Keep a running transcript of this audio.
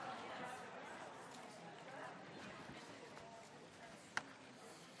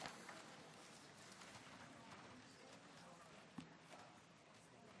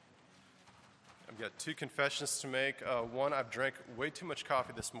got two confessions to make. One, I've drank way too much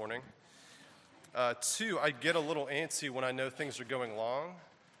coffee this morning. Two, I get a little antsy when I know things are going long.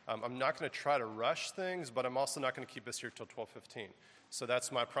 I'm not going to try to rush things, but I'm also not going to keep us here till 12:15. So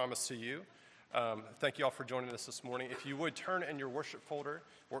that's my promise to you. Thank you all for joining us this morning. If you would turn in your worship folder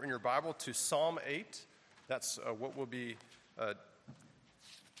or in your Bible to Psalm 8, that's what we'll be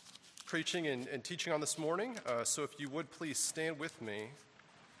preaching and teaching on this morning. So if you would please stand with me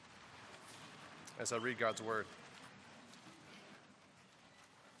as I read God's word.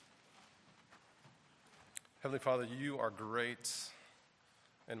 Heavenly Father, you are great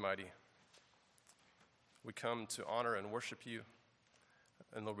and mighty. We come to honor and worship you.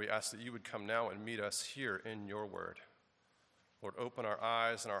 And Lord, we ask that you would come now and meet us here in your word. Lord, open our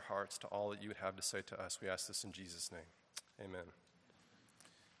eyes and our hearts to all that you would have to say to us. We ask this in Jesus' name. Amen.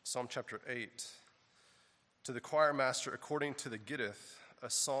 Psalm chapter 8. To the choir master, according to the Gittith,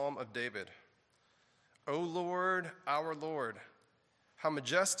 a psalm of David. O Lord, our Lord, how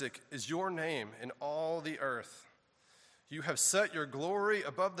majestic is your name in all the earth. You have set your glory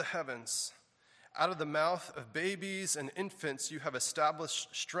above the heavens. Out of the mouth of babies and infants you have established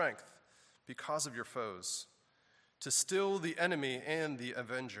strength because of your foes, to still the enemy and the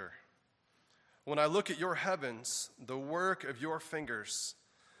avenger. When I look at your heavens, the work of your fingers,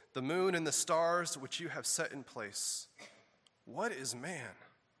 the moon and the stars which you have set in place, what is man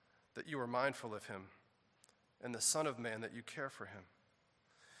that you are mindful of him, and the Son of Man that you care for him?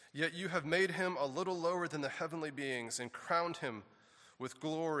 Yet you have made him a little lower than the heavenly beings and crowned him with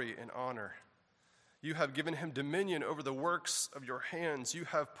glory and honor. You have given him dominion over the works of your hands. You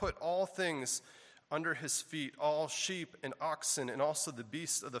have put all things under his feet, all sheep and oxen, and also the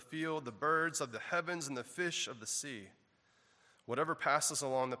beasts of the field, the birds of the heavens, and the fish of the sea, whatever passes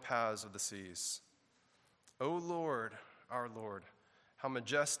along the paths of the seas. O Lord, our Lord, how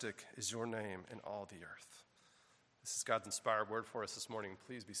majestic is your name in all the earth. This is God's inspired word for us this morning.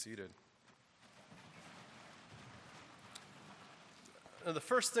 Please be seated. Now, the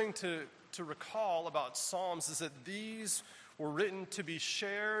first thing to recall about Psalms is that these were written to be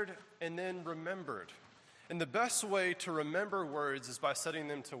shared and then remembered. And the best way to remember words is by setting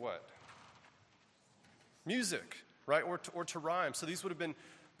them to what? Music, right? Or to rhyme. So these would have been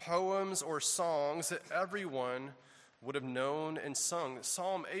poems or songs that everyone would have known and sung.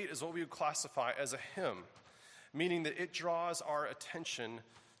 Psalm 8 is what we would classify as a hymn, meaning that it draws our attention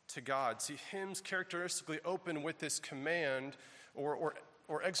to God. See, hymns characteristically open with this command or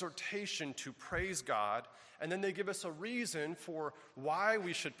exhortation to praise God, and then they give us a reason for why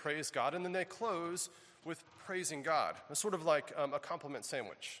we should praise God, and then they close with praising God. It's sort of like a compliment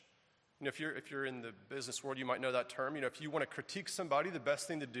sandwich. You know, if you're in the business world, you might know that term. You know, if you want to critique somebody, the best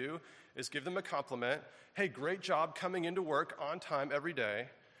thing to do is give them a compliment. Hey, great job coming into work on time every day.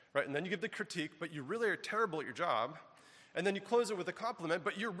 Right, and then you give the critique, but you really are terrible at your job. And then you close it with a compliment,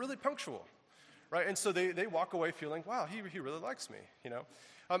 but you're really punctual. Right, and so they walk away feeling, wow, he really likes me, you know.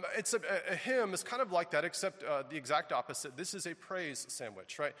 It's a hymn is kind of like that, except the exact opposite. This is a praise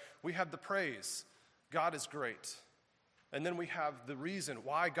sandwich, right? We have the praise, God is great. And then we have the reason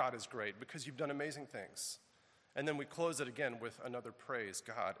why God is great, because you've done amazing things. And then we close it again with another praise,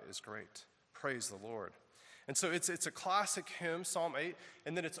 God is great. Praise the Lord. And so it's a classic hymn, Psalm 8,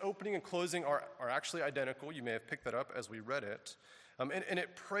 and then its opening and closing are actually identical. You may have picked that up as we read it. And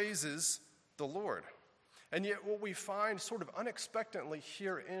it praises the Lord. And yet what we find sort of unexpectedly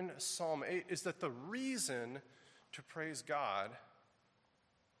here in Psalm 8 is that the reason to praise God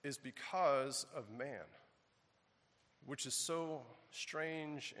is because of man, which is so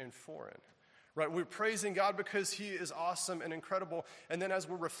strange and foreign. Right, we're praising God because he is awesome and incredible. And then as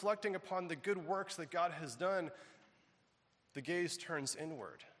we're reflecting upon the good works that God has done, the gaze turns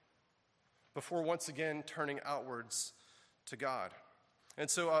inward before once again turning outwards to God. And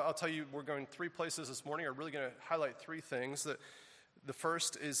so I'll tell you, we're going three places this morning. I'm really going to highlight three things. The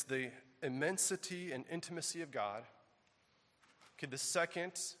first is the immensity and intimacy of God. Okay, the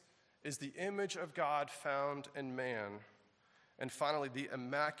second is the image of God found in man. And finally, the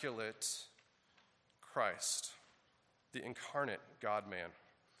immaculate Christ, the incarnate God-man.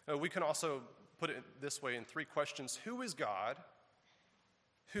 We can also put it this way in three questions. Who is God?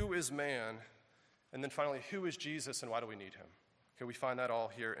 Who is man? And then finally, who is Jesus and why do we need him? Okay, we find that all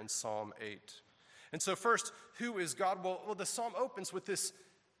here in Psalm 8. And so first, who is God? Well, the psalm opens with this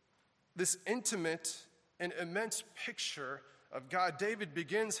intimate and immense picture of God. David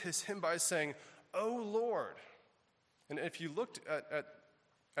begins his hymn by saying, O Lord. And if you looked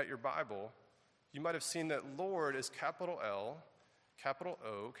at your Bible, you might have seen that Lord is capital L, capital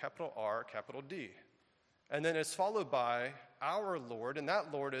O, capital R, capital D. And then it's followed by our Lord, and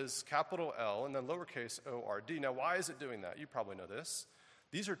that Lord is capital L and then lowercase O-R-D. Now, why is it doing that? You probably know this.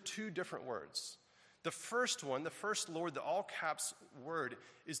 These are two different words. The first one, the first Lord, the all caps word,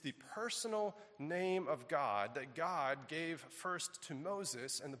 is the personal name of God that God gave first to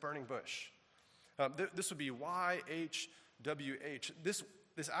Moses in the burning bush. This would be YHWH. This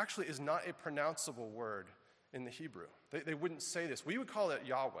actually is not a pronounceable word in the Hebrew. They wouldn't say this. We would call it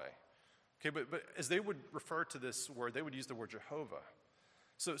Yahweh. Okay, but as they would refer to this word, they would use the word Jehovah.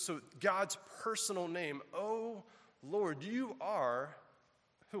 So God's personal name, oh Lord, you are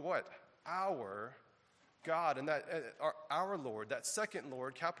who? What? Our God. And that our Lord, that second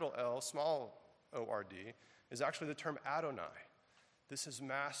Lord, capital L, small O-R-D, is actually the term Adonai. This is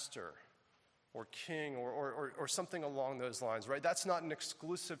master or king or something along those lines, right? That's not an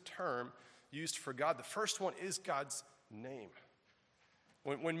exclusive term used for God. The first one is God's name.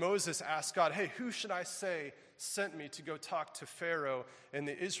 When Moses asked God, hey, who should I say sent me to go talk to Pharaoh and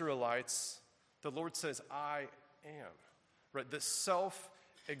the Israelites? The Lord says, I am. Right? The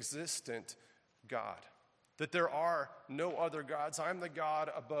self-existent God. That there are no other gods. I'm the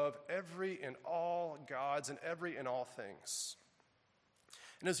God above every and all gods and every and all things.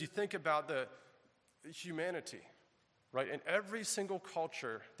 And as you think about the humanity, right, in every single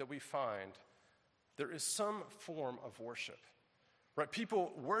culture that we find, there is some form of worship. Right?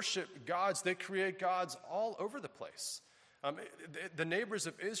 People worship gods. They create gods all over the place. The neighbors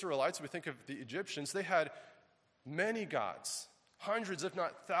of Israelites, we think of the Egyptians, they had many gods, hundreds if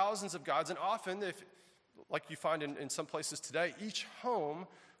not thousands of gods. And often, like you find in some places today, each home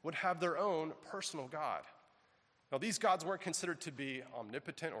would have their own personal god. Now, these gods weren't considered to be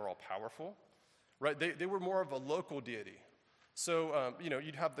omnipotent or all-powerful. Right? They were more of a local deity. So,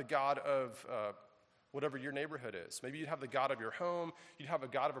 you'd have the god of whatever your neighborhood is. Maybe you'd have the god of your home, you'd have a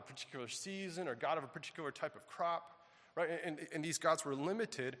god of a particular season or god of a particular type of crop, right? And these gods were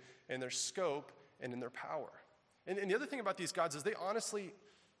limited in their scope and in their power. And the other thing about these gods is they honestly,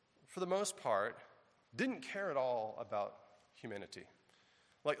 for the most part, didn't care at all about humanity.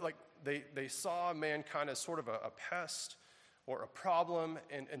 Like they saw mankind as sort of a pest or a problem,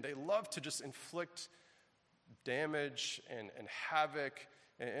 and they loved to just inflict damage and havoc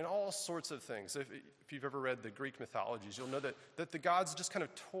and all sorts of things. If you've ever read the Greek mythologies, you'll know that the gods just kind of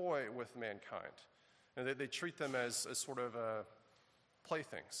toy with mankind. And they treat them as sort of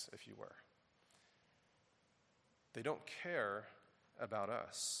playthings, if you were. They don't care about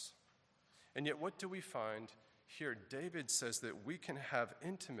us. And yet what do we find here? David says that we can have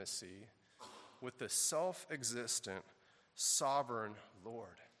intimacy with the self-existent, sovereign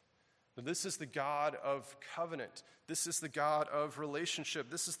Lord. This is the God of covenant. This is the God of relationship.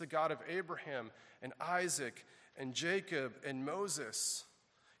 This is the God of Abraham and Isaac and Jacob and Moses.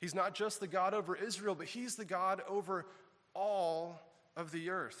 He's not just the God over Israel, but he's the God over all of the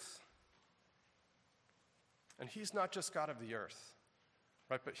earth. And he's not just God of the earth,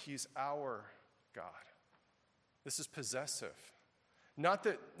 right? But he's our God. This is possessive. Not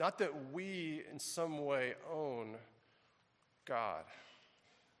that we in some way own God,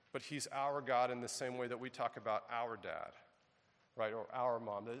 but he's our God in the same way that we talk about our dad, right, or our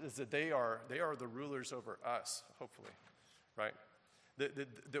mom. Is that they are the rulers over us, hopefully, right?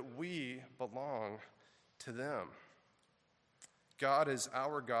 That we belong to them. God is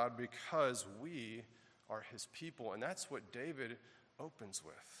our God because we are his people, and that's what David opens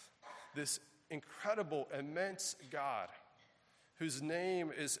with. This incredible, immense God whose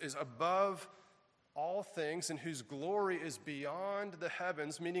name is above all things and whose glory is beyond the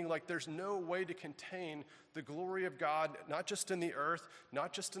heavens, meaning like there's no way to contain the glory of God, not just in the earth,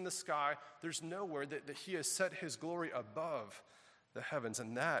 not just in the sky. There's nowhere that he has set his glory above the heavens,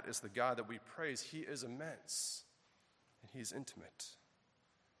 and that is the God that we praise. He is immense, and he's intimate.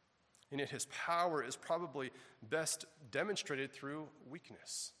 And yet his power is probably best demonstrated through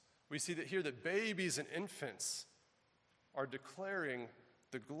weakness. We see that here that babies and infants are declaring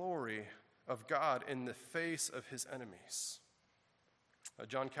the glory of God in the face of his enemies.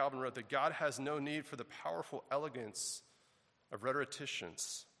 John Calvin wrote that God has no need for the powerful elegance of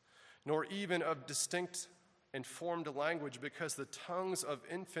rhetoricians, nor even of distinct and formed language, because the tongues of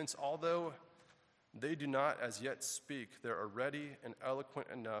infants, although they do not as yet speak, they are ready and eloquent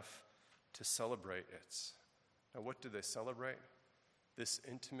enough to celebrate it. Now, what do they celebrate? This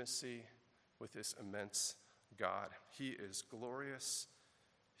intimacy with this immense God. He is glorious,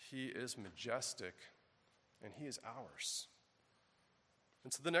 he is majestic, and he is ours.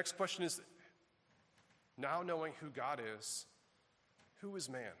 And so the next question is, now knowing who God is, who is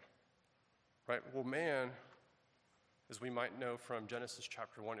man? Right? Well, man, as we might know from Genesis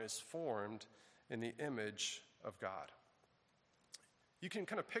chapter 1, is formed in the image of God. You can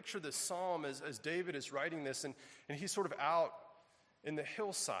kind of picture this psalm as David is writing this, and he's sort of out in the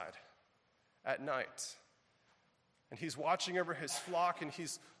hillside at night. And he's watching over his flock, and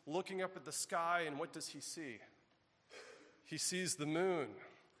he's looking up at the sky, and what does he see? He sees the moon.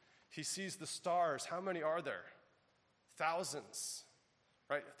 He sees the stars. How many are there? Thousands,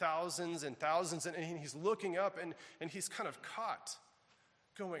 right? Thousands and thousands. And he's looking up, and he's kind of caught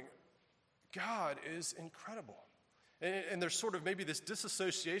going, God is incredible. And there's sort of maybe this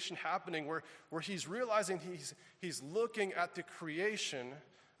disassociation happening where he's realizing he's looking at the creation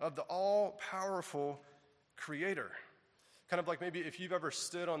of the all-powerful Creator. Kind of like maybe if you've ever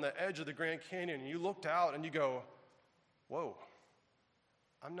stood on the edge of the Grand Canyon and you looked out and you go, whoa,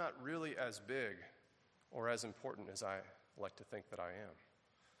 I'm not really as big or as important as I like to think that I am.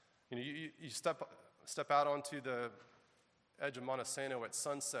 You know, you step out onto the edge of Montesano at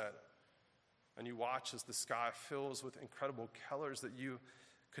sunset, and you watch as the sky fills with incredible colors that you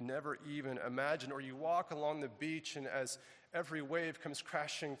could never even imagine. Or you walk along the beach, and as every wave comes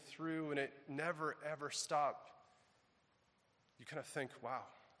crashing through and it never, ever stops, you kind of think, wow,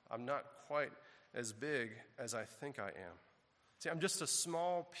 I'm not quite as big as I think I am. See, I'm just a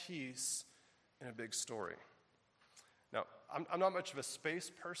small piece in a big story. Now, I'm not much of a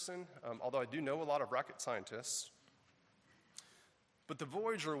space person, although I do know a lot of rocket scientists. But the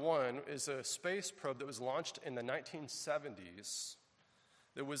Voyager 1 is a space probe that was launched in the 1970s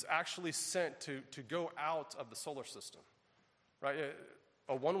that was actually sent to go out of the solar system, right?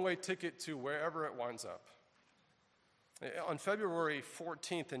 A one-way ticket to wherever it winds up. On February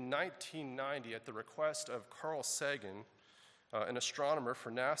 14th in 1990, at the request of Carl Sagan, an astronomer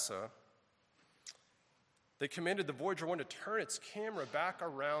for NASA, they commanded the Voyager 1 to turn its camera back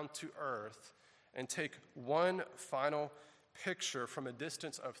around to Earth and take one final picture from a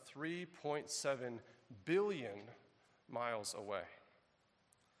distance of 3.7 billion miles away.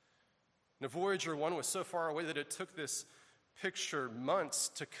 Now, Voyager 1 was so far away that it took this picture months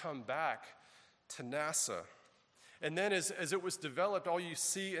to come back to NASA. And then as it was developed, all you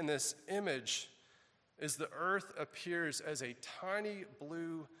see in this image is the Earth appears as a tiny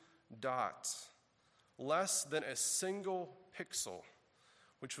blue dot, less than a single pixel,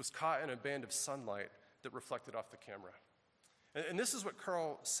 which was caught in a band of sunlight that reflected off the camera. And this is what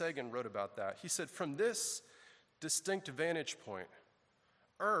Carl Sagan wrote about that. He said, from this distinct vantage point,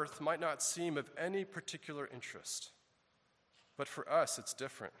 Earth might not seem of any particular interest, but for us it's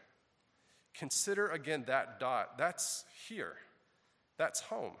different. Consider again that dot. That's here. That's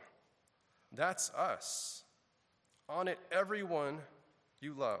home. That's us. On it, everyone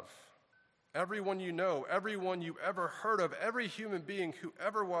you love, everyone you know, everyone you ever heard of, every human being who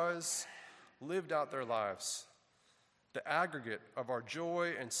ever was, lived out their lives. The aggregate of our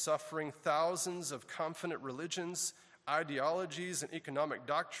joy and suffering, thousands of confident religions, ideologies, and economic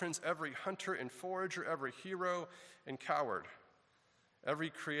doctrines, every hunter and forager, every hero and coward, every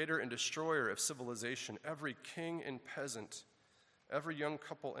creator and destroyer of civilization, every king and peasant, every young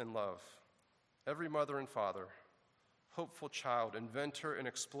couple in love, every mother and father, hopeful child, inventor and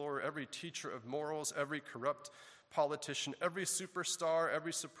explorer, every teacher of morals, every corrupt politician, every superstar,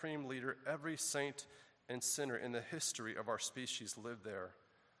 every supreme leader, every saint and sinner in the history of our species lived there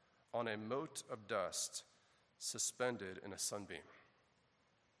on a mote of dust suspended in a sunbeam.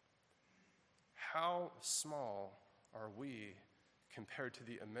 How small are we compared to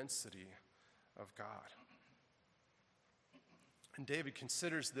the immensity of God? And David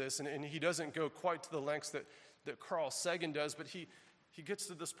considers this, and he doesn't go quite to the lengths that Carl Sagan does, but he gets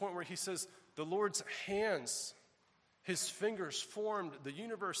to this point where he says, the Lord's hands, his fingers formed the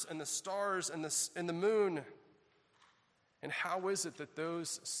universe and the stars and the moon. And how is it that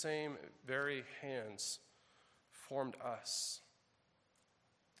those same very hands formed us?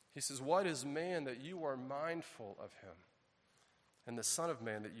 He says, what is man that you are mindful of him, and the Son of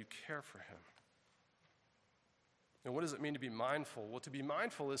Man that you care for him? And what does it mean to be mindful? Well, to be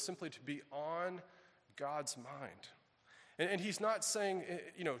mindful is simply to be on God's mind. And he's not saying,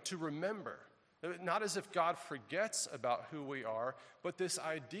 to remember. Not as if God forgets about who we are, but this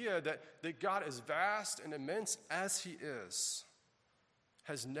idea that God is vast and immense as he is,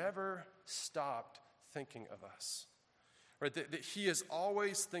 has never stopped thinking of us. Right? That he is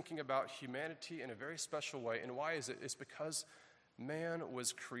always thinking about humanity in a very special way. And why is it? It's because man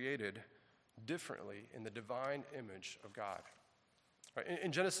was created differently in the divine image of God. Right?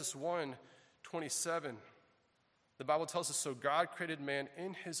 In Genesis 1:27, the Bible tells us, so God created man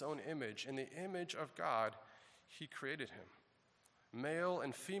in his own image. In the image of God, he created him. Male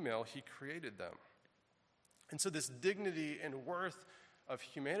and female, he created them. And so this dignity and worth of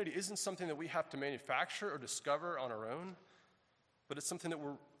humanity isn't something that we have to manufacture or discover on our own, but it's something that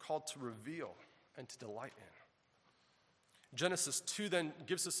we're called to reveal and to delight in. Genesis 2 then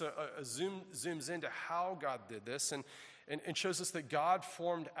gives us zooms into how God did this and shows us that God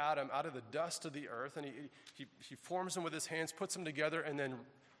formed Adam out of the dust of the earth, and he forms him with his hands, puts them together, and then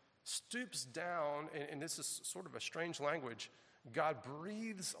stoops down, and this is sort of a strange language. God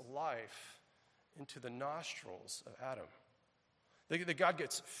breathes life into the nostrils of Adam. That God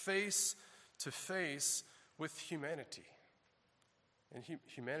gets face to face with humanity. And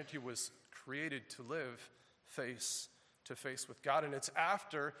humanity was created to live face to face with God. And it's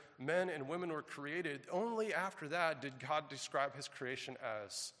after men and women were created, only after that did God describe his creation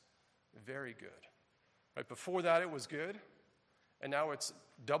as very good. Right? Before that it was good, and now it's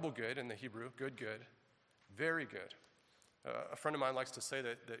double good in the Hebrew, good, very good. A friend of mine likes to say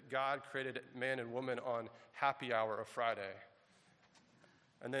that God created man and woman on happy hour of Friday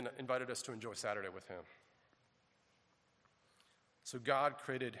and then invited us to enjoy Saturday with him. So God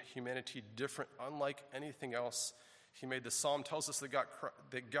created humanity different, unlike anything else he made. The psalm tells us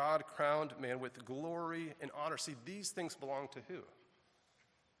that God crowned man with glory and honor. See, these things belong to who?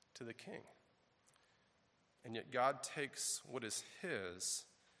 To the king. And yet God takes what is his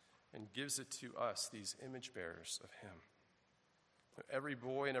and gives it to us, these image bearers of him. Every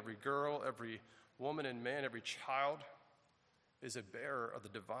boy and every girl, every woman and man, every child is a bearer of the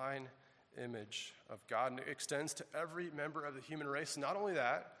divine image of God, and it extends to every member of the human race. Not only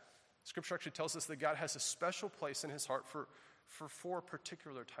that, Scripture actually tells us that God has a special place in his heart for four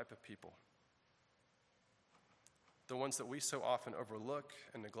particular type of people. The ones that we so often overlook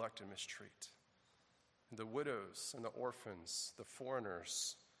and neglect and mistreat. The widows and the orphans, the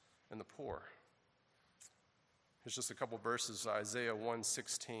foreigners and the poor. Here's just a couple verses, Isaiah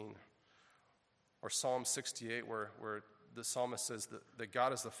 1:16, or Psalm 68, where the psalmist says that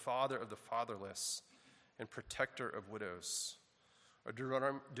God is the father of the fatherless and protector of widows. Or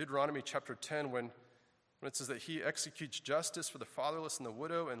Deuteronomy chapter 10, when it says that he executes justice for the fatherless and the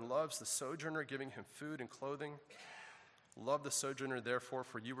widow and loves the sojourner, giving him food and clothing. Love the sojourner, therefore,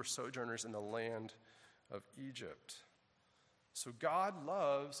 for you were sojourners in the land of Egypt. So God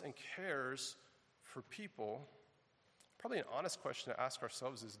loves and cares for people. Probably an honest question to ask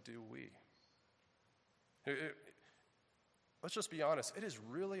ourselves is, do we? Let's just be honest. It is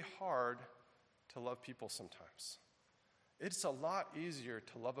really hard to love people sometimes. It's a lot easier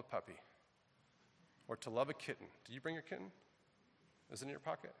to love a puppy or to love a kitten. Did you bring your kitten? Is it in your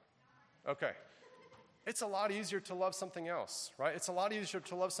pocket? Okay. It's a lot easier to love something else, right? It's a lot easier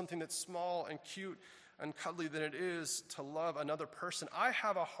to love something that's small and cute and cuddly than it is to love another person. I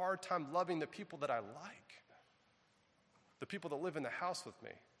have a hard time loving the people that I like, the people that live in the house with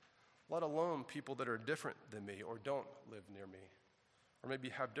me, let alone people that are different than me or don't live near me, or maybe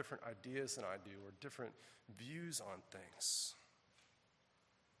have different ideas than I do or different views on things.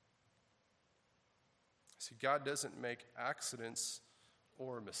 See, God doesn't make accidents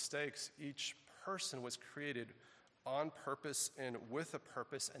or mistakes. Each person was created on purpose and with a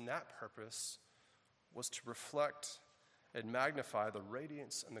purpose, and that purpose was to reflect and magnify the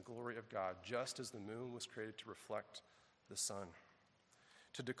radiance and the glory of God, just as the moon was created to reflect the sun,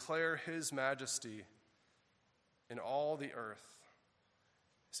 to declare his majesty in all the earth.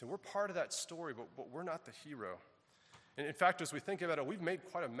 So we're part of that story, but we're not the hero. And in fact, as we think about it, we've made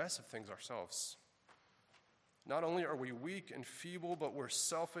quite a mess of things ourselves. Not only are we weak and feeble, but we're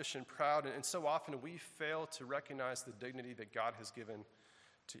selfish and proud, and so often we fail to recognize the dignity that God has given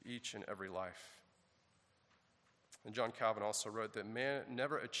to each and every life. And John Calvin also wrote that man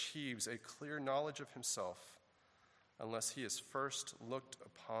never achieves a clear knowledge of himself unless he has first looked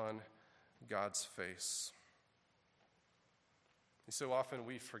upon God's face. And so often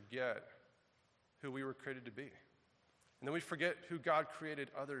we forget who we were created to be. And then we forget who God created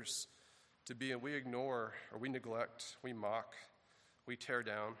others to be, and we ignore or we neglect, we mock, we tear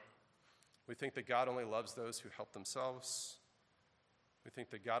down. We think that God only loves those who help themselves. We think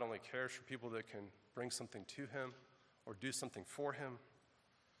that God only cares for people that can bring something to him or do something for him.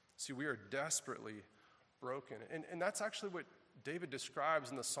 See, we are desperately broken. And that's actually what David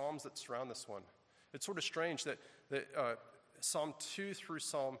describes in the Psalms that surround this one. It's sort of strange that Psalm 2 through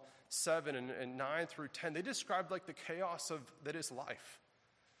Psalm 7 and 9 through 10, they describe like the chaos that is life.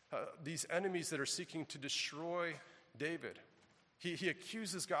 These enemies that are seeking to destroy David. He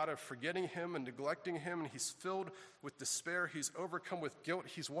accuses God of forgetting him and neglecting him, and he's filled with despair. He's overcome with guilt.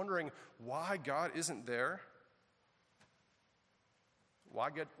 He's wondering why God isn't there. Why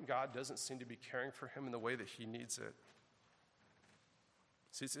God doesn't seem to be caring for him in the way that he needs it.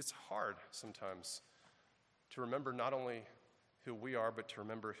 See, it's hard sometimes to remember not only who we are, but to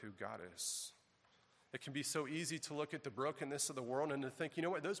remember who God is. It can be so easy to look at the brokenness of the world and to think, you know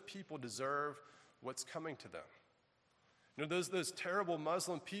what, those people deserve what's coming to them. You know, those terrible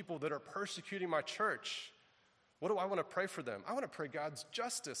Muslim people that are persecuting my church, what do I want to pray for them? I want to pray God's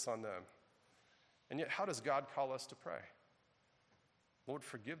justice on them. And yet, how does God call us to pray? Lord,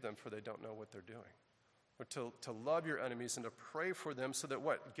 forgive them, for they don't know what they're doing. Or to love your enemies and to pray for them so that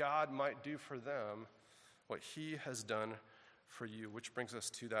what God might do for them, what he has done for you, which brings us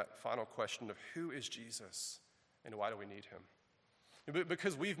to that final question of who is Jesus and why do we need him?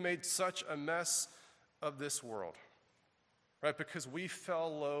 Because we've made such a mess of this world, right? Because we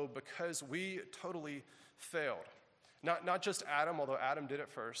fell low, because we totally failed. Not just Adam, although Adam did it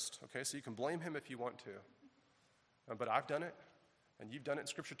first, okay? So you can blame him if you want to. But I've done it, and you've done it.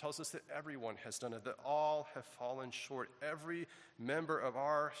 Scripture tells us that everyone has done it, that all have fallen short. Every member of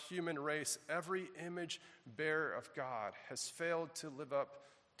our human race, every image bearer of God has failed to live up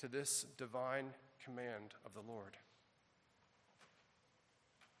to this divine command of the Lord.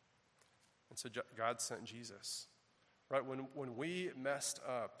 And so God sent Jesus, right? When we messed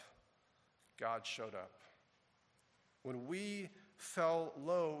up, God showed up. When we fell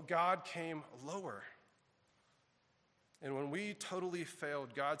low, God came lower. And when we totally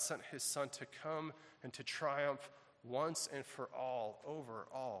failed, God sent his son to come and to triumph once and for all over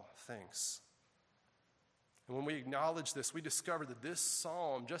all things. And when we acknowledge this, we discover that this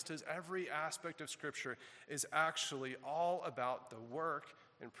psalm, just as every aspect of Scripture, is actually all about the work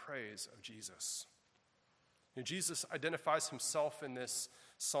and praise of Jesus. You know, Jesus identifies himself in this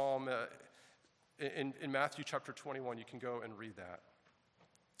psalm in Matthew chapter 21. You can go and read that.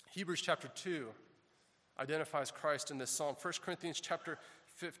 Hebrews chapter 2 identifies Christ in this psalm. 1 Corinthians chapter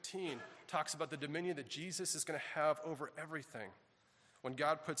 15 talks about the dominion that Jesus is going to have over everything. When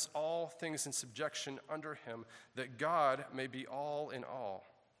God puts all things in subjection under him, that God may be all in all.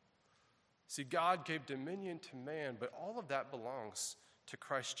 See, God gave dominion to man, but all of that belongs to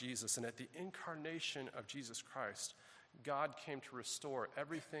Christ Jesus. And at the incarnation of Jesus Christ, God came to restore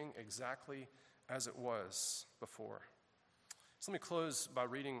everything exactly as it was before. So let me close by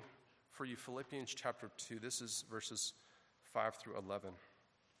reading for you Philippians chapter 2. This is verses 5 through 11.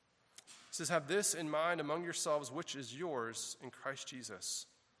 It says, "Have this in mind among yourselves, which is yours in Christ Jesus,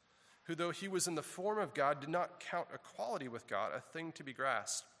 who though he was in the form of God, did not count equality with God a thing to be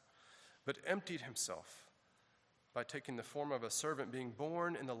grasped, but emptied himself by taking the form of a servant, being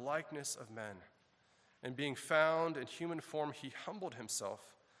born in the likeness of men. And being found in human form, he humbled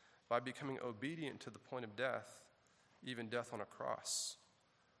himself by becoming obedient to the point of death, even death on a cross.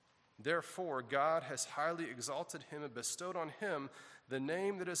 Therefore, God has highly exalted him and bestowed on him the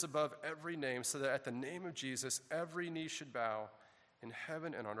name that is above every name, so that at the name of Jesus every knee should bow in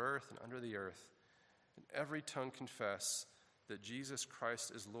heaven and on earth and under the earth, and every tongue confess that Jesus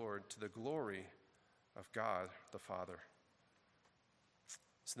Christ is Lord, to the glory of God the Father."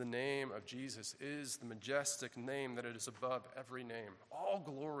 So the name of Jesus is the majestic name that it is above every name. All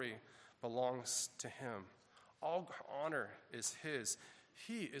glory belongs to him. All honor is his.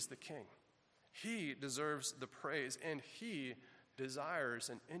 He is the king. He deserves the praise, and he desires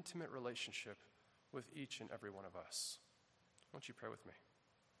an intimate relationship with each and every one of us. Won't you pray with me?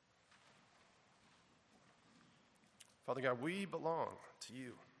 Father God, we belong to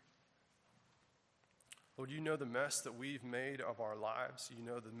you. Lord, you know the mess that we've made of our lives. You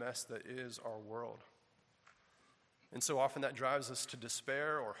know the mess that is our world. And so often that drives us to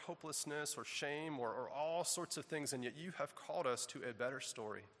despair or hopelessness or shame or all sorts of things, and yet you have called us to a better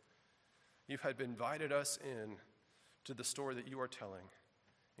story. You have invited us in to the story that you are telling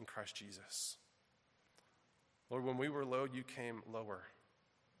in Christ Jesus. Lord, when we were low, you came lower.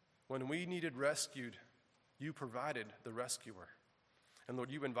 When we needed rescued, you provided the rescuer. And Lord,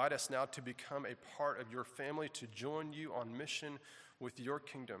 you invite us now to become a part of your family, to join you on mission with your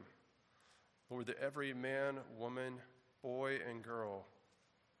kingdom. Lord, that every man, woman, boy, and girl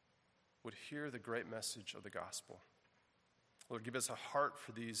would hear the great message of the gospel. Lord, give us a heart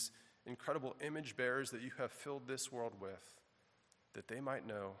for these incredible image bearers that you have filled this world with, that they might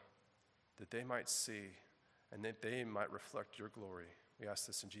know, that they might see, and that they might reflect your glory. We ask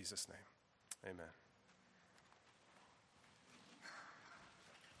this in Jesus' name. Amen.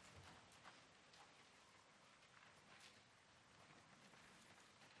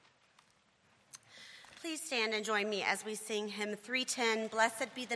 Please stand and join me as we sing hymn 310, "Blessed Be the